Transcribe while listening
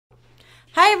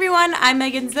Hi everyone, I'm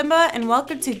Megan Zimba and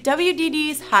welcome to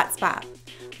WDD's HotSpot.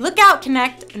 Look out,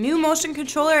 Connect! A new motion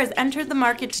controller has entered the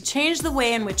market to change the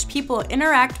way in which people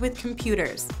interact with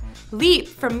computers. Leap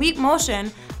from Leap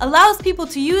Motion allows people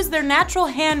to use their natural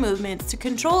hand movements to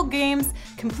control games,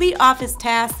 complete office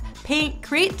tasks, paint,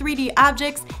 create 3D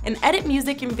objects, and edit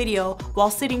music and video while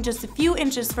sitting just a few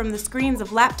inches from the screens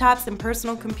of laptops and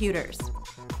personal computers.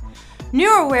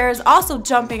 Neurowear is also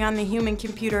jumping on the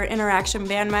human-computer interaction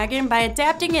bandwagon by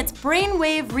adapting its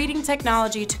brainwave-reading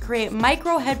technology to create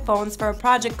micro headphones for a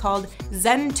project called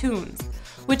Zen Tunes,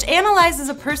 which analyzes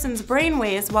a person's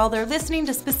brainwaves while they're listening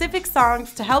to specific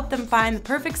songs to help them find the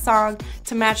perfect song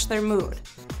to match their mood.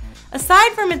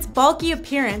 Aside from its bulky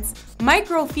appearance,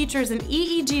 Micro features an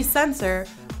EEG sensor.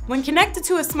 When connected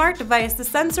to a smart device, the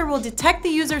sensor will detect the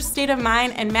user's state of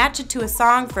mind and match it to a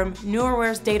song from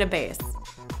Neurowear's database.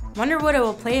 Wonder what it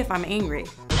will play if I'm angry.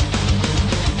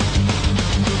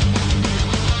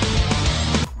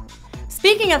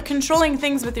 Speaking of controlling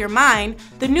things with your mind,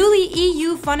 the newly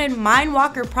EU-funded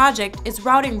Mindwalker project is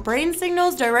routing brain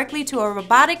signals directly to a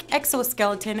robotic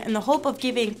exoskeleton in the hope of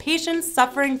giving patients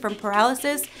suffering from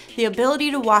paralysis the ability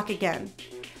to walk again.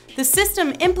 The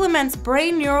system implements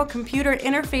brain-neural-computer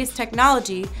interface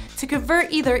technology to convert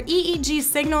either EEG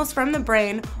signals from the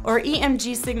brain or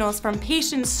EMG signals from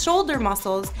patients' shoulder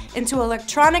muscles into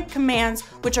electronic commands,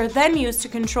 which are then used to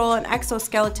control an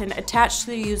exoskeleton attached to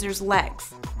the user's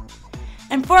legs.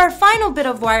 And for our final bit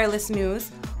of wireless news,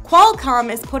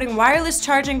 Qualcomm is putting wireless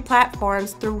charging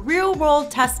platforms through real-world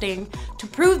testing to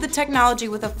prove the technology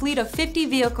with a fleet of 50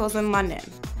 vehicles in London.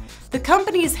 The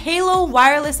company's Halo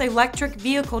Wireless Electric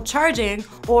Vehicle Charging,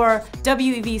 or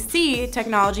WVC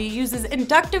technology, uses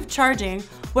inductive charging,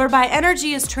 whereby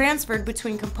energy is transferred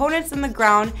between components in the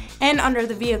ground and under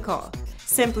the vehicle.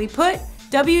 Simply put,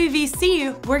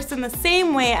 WVC works in the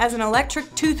same way as an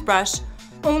electric toothbrush,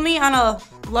 only on a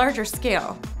larger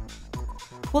scale.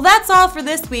 Well, that's all for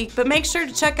this week, but make sure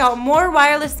to check out more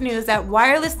wireless news at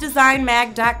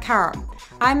wirelessdesignmag.com.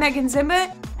 I'm Megan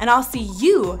Zimba, and I'll see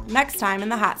you next time in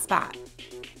the HotSpot.